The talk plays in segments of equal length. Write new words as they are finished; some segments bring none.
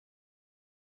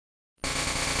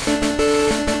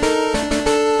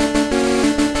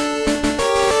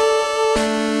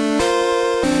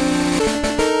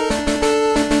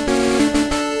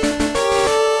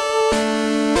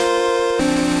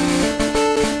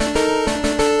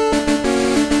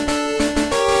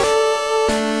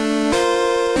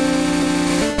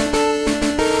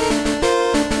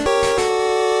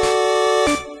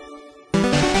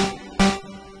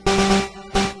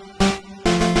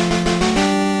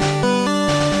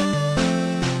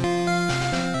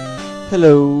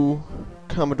Hello,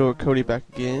 CommodoreCody back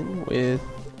again with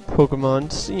Pokemon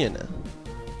Sienna.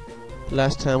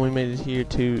 Last time we made it here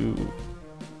to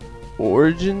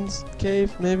Origins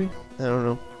Cave, maybe? I don't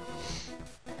know.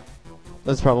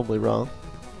 That's probably wrong.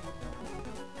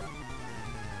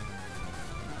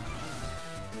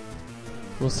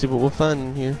 We'll see what we'll find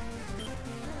in here.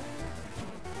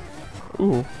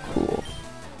 Ooh, cool.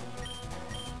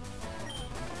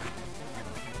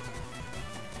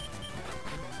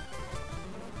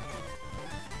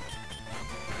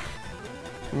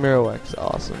 Marowak's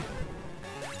awesome,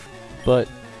 but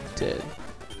dead.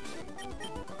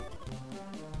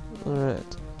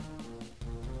 Alright.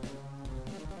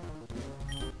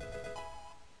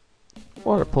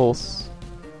 Water Pulse.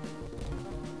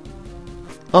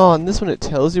 Oh, and this one it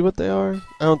tells you what they are?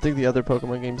 I don't think the other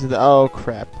Pokemon games do that. Oh,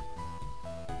 crap.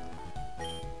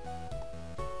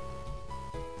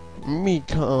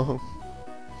 Mekong.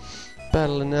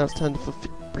 Battling now, it's time to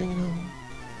fulfill. Bring it on.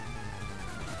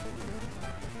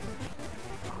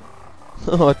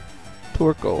 Oh,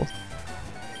 Torkoal.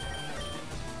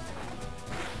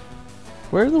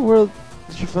 Where in the world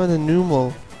did you find a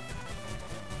Numel?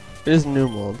 It is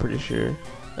Numel, I'm pretty sure.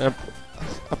 I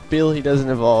feel he doesn't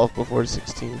evolve before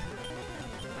 16.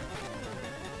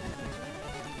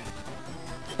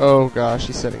 Oh gosh,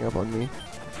 he's setting up on me.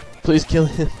 Please kill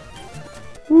him.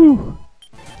 Woo!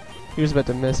 He was about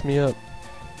to mess me up.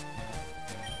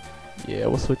 Yeah,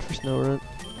 we'll switch for Snorunt.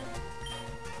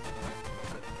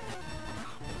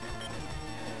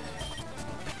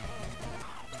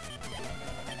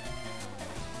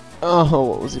 Oh,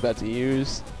 what was he about to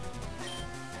use?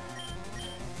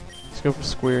 Let's go for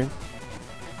Squearing.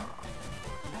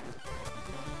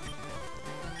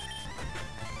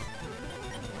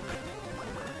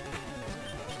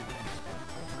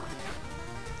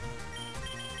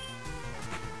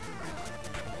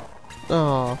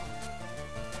 Oh.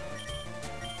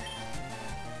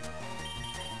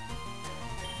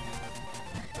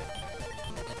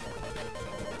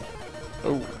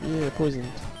 Oh, yeah,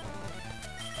 poisoned.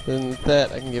 Then with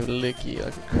that, I can give Licky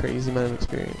like a crazy amount of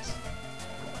experience.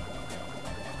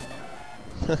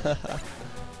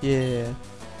 Yeah.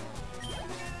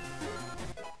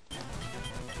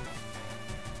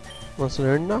 What's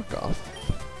their knockoff?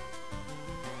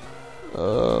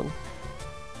 No,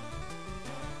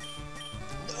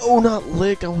 not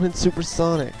Lick. I wanted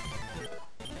Supersonic.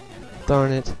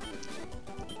 Darn it.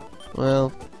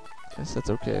 Well, guess that's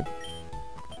okay.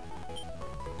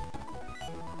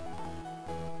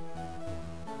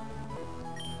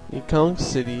 Mekong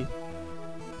City.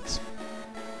 Its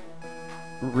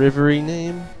rivery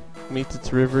name meets its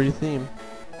rivery theme.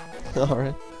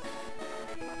 Alright.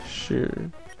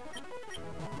 Sure.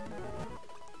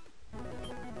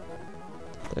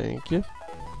 Thank you.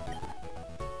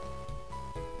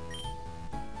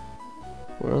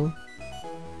 Well.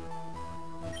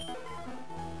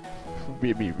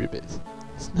 Ribby ribbit.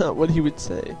 It's not what he would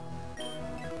say.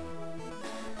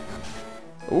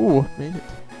 Ooh, made it.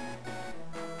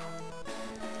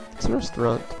 It's a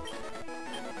restaurant.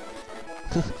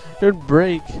 Don't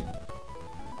break.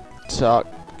 Talk.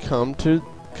 Come to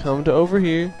over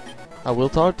here. I will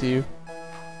talk to you.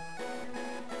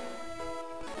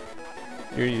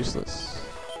 You're useless.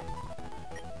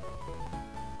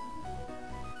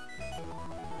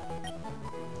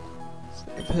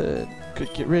 I've heard.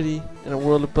 Could get ready. In a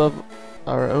world above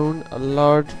our own, a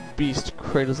large beast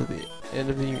cradles at the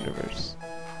end of the universe.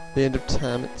 The end of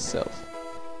time itself.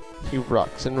 He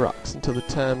rocks and rocks until the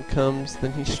time comes,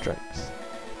 then he strikes.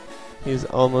 He is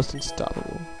almost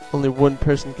unstoppable. Only one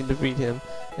person can defeat him,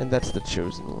 and that's the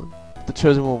Chosen One. The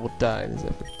Chosen One will die in his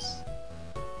efforts.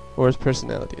 Or his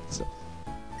personality itself.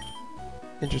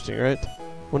 Interesting, right?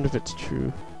 Wonder if it's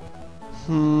true.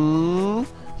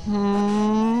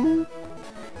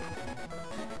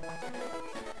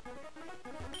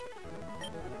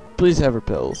 Please have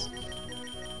repels.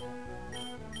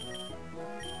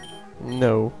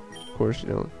 No. Of course you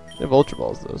don't. They have Ultra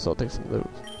Balls though, so I'll take some of those.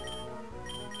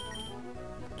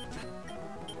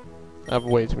 I have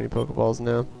way too many Pokeballs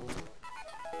now.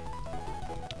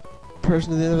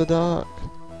 Person at the end of the dock.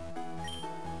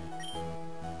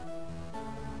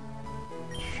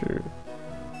 Sure.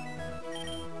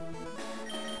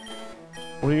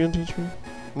 What are you gonna teach me?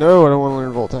 No, I don't want to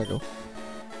learn Volt Tackle.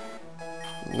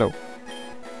 No.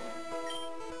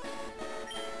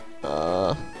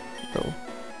 No.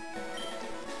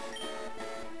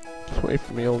 Get away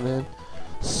from me, old man.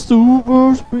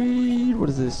 Super speed! What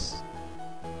is this?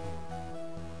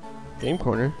 Game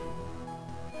Corner.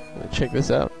 I'm gonna check this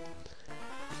out.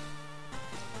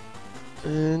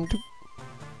 And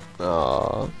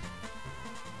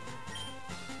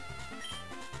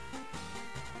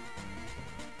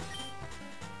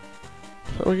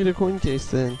Or get a coin case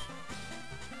then.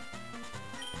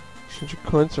 Exchange your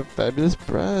coins for fabulous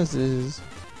prizes.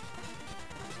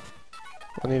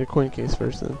 I need a coin case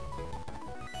first then.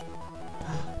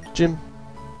 Gym.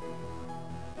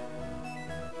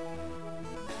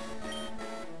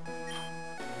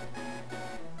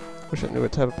 Wish I knew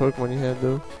what type of Pokemon you had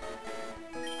though.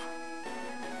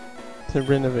 To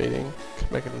renovating. Come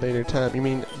back at a later time. You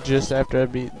mean just after I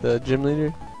beat the gym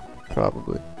leader?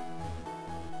 Probably.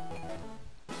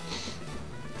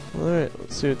 Alright,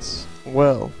 let's see what's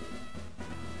well.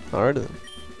 Alright then.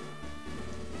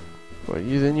 Well,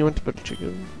 you want to put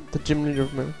the gym leader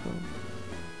of America.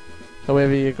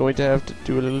 However, you're going to have to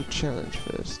do a little challenge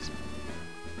first.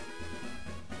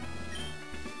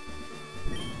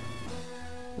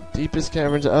 Deepest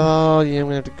caverns. Oh, yeah, I'm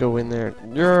gonna have to go in there.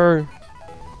 Yarr!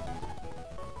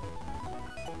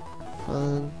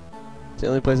 Fun. It's the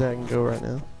only place I can go right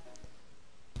now.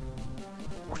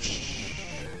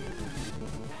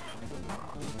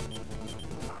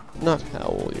 Not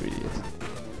howl, you idiot.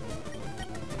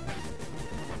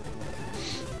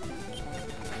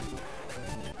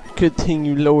 Good thing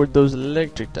you lowered those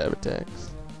electric type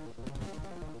attacks.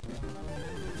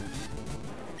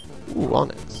 Ooh,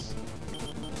 Onyx.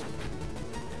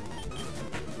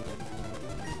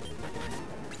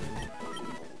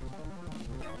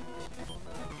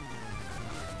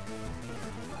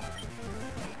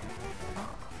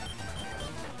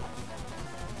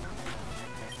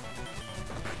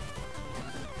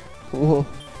 Whoa.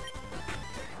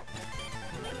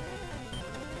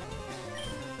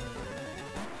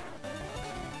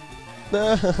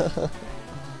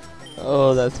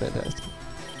 Oh, that's fantastic.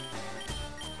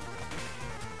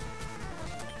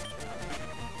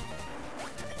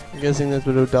 I'm guessing that's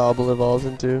what Odobble evolves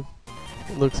into.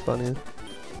 It looks funny.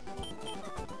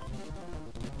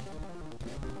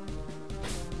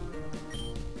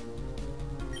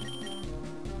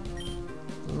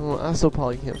 Oh, I still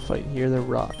probably can't fight here, they're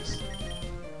rocks.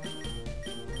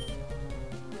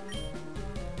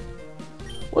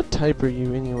 What type are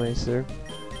you anyway, sir?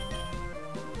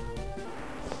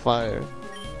 Fire.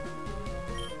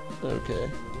 Okay.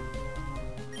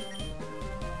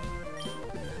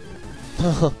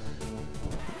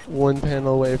 One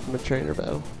panel away from a trainer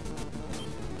battle.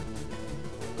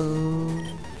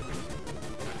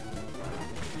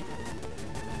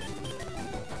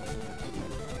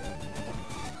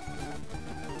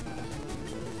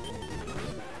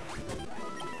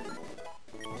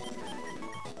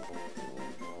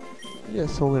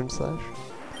 Yes, Solar and Slash.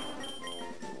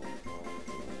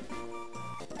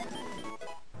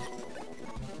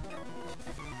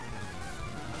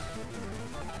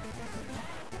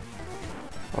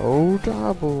 Oh,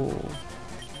 double.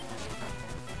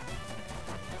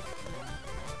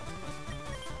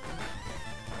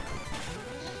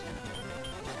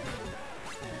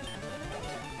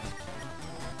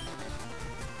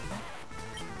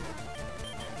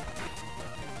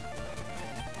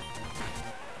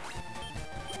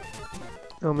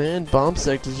 Oh man, Bomb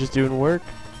Sect is just doing work.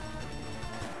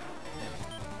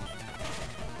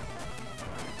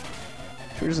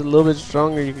 If you're just a little bit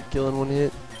stronger, you could kill in one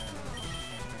hit.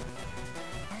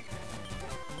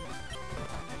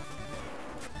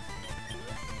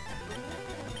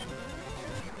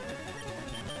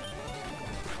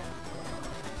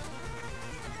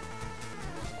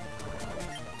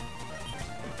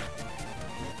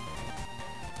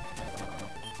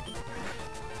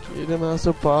 Get him out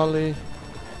so Polly.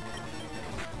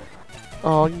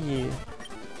 Oh yeah.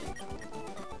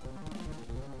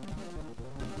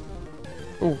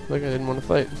 Oh, that guy didn't want to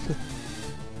fight.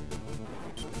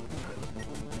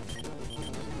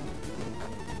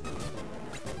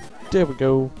 There we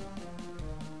go.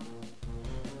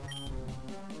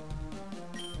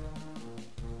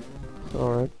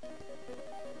 Alright.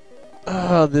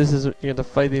 Ah, this is, you have to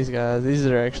fight these guys. These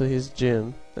are actually his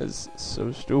gym. That's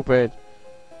so stupid.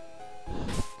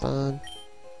 Fine.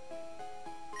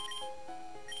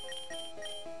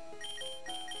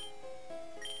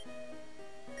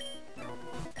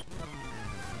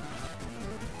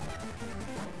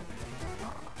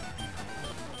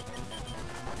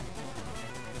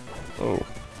 Oh.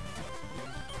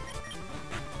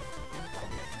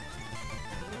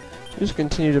 Just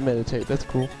continue to meditate, that's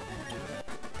cool.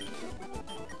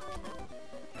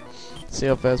 See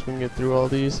how fast we can get through all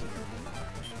these.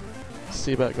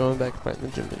 See about going back and fighting the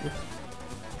gym leader.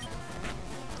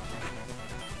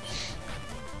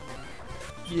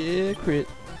 Yeah, crit.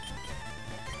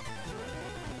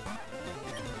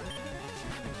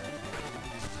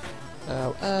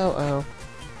 Ow, ow, ow.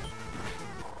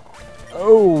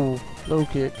 Oh, low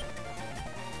kick.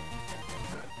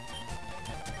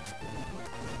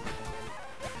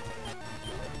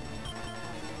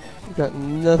 You got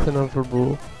nothing on for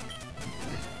Bull.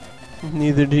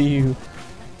 Neither do you.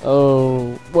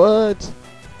 Oh, what?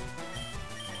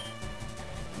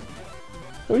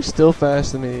 Oh, he's still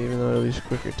faster than me, even though at least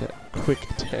quicker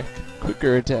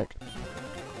attack.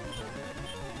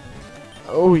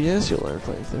 Oh yes, you'll learn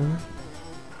flamethrower.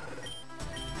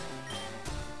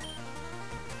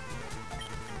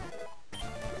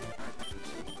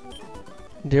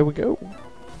 There we go.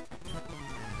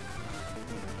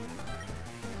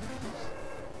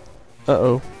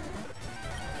 Uh-oh.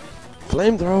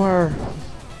 Flamethrower!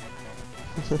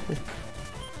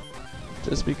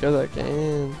 Just because I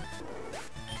can.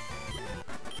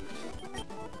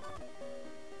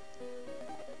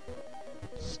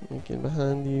 Sneak in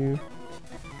behind you.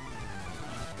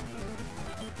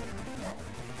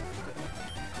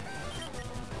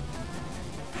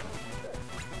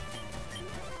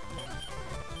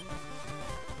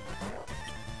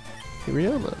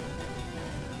 Hirayama.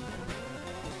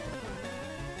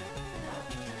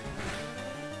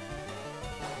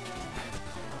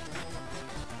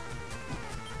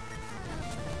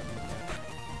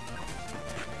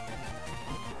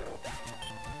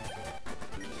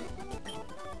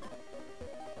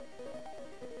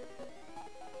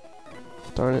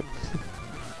 Darn it.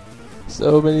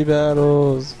 So many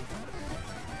battles.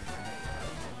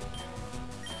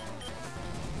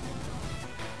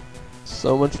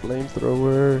 So much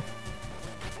flamethrower.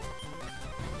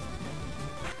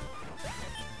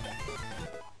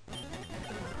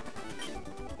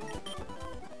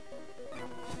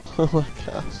 Oh my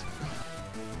gosh.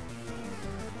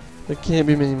 There can't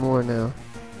be many more now.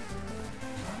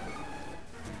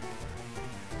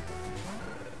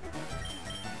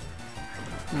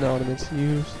 No ornaments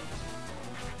used.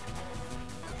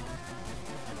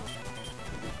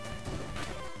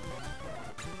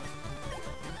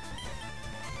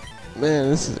 Man,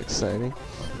 this is exciting.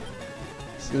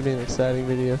 This is gonna be an exciting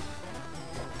video.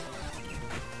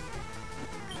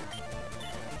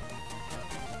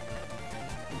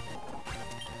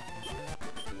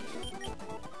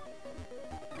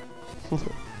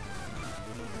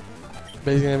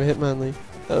 But he's gonna have a Hitmonlee.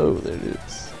 Oh, there it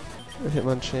is. Or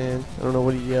Hitmonchan. I don't know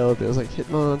what he yelled, but it was like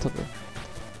Hitmon something.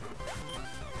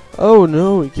 Oh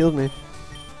no, he killed me.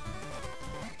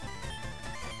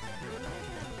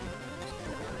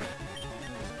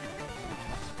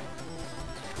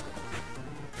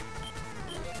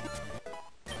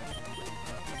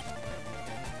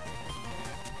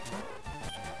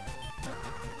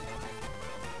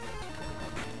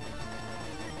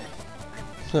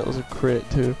 That was a crit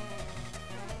too.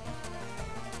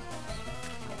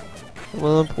 Come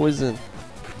on, poison.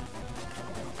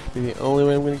 Be the only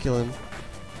way I'm gonna kill him.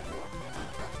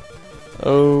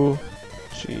 Oh,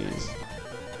 jeez.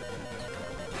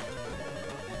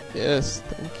 Yes,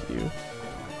 thank you.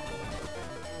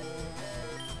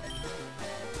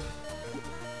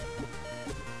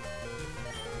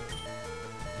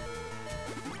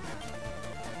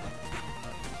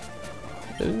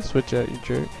 I didn't switch out, you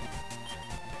jerk.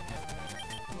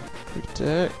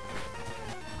 Protect.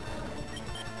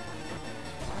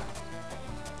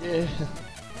 Yeah.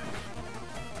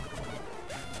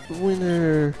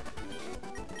 Winner.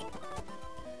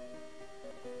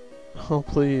 Oh,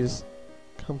 please.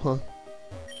 Come on.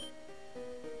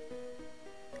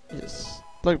 Yes.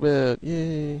 Black belt.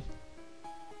 Yay.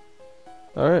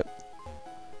 Alright.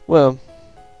 Well,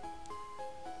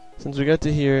 since we got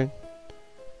to here,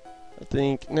 I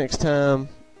think next time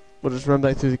we'll just run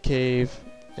back through the cave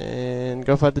and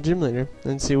go fight the gym leader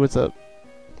and see what's up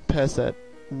past that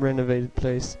renovated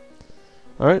place.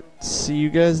 Alright, see you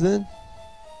guys then.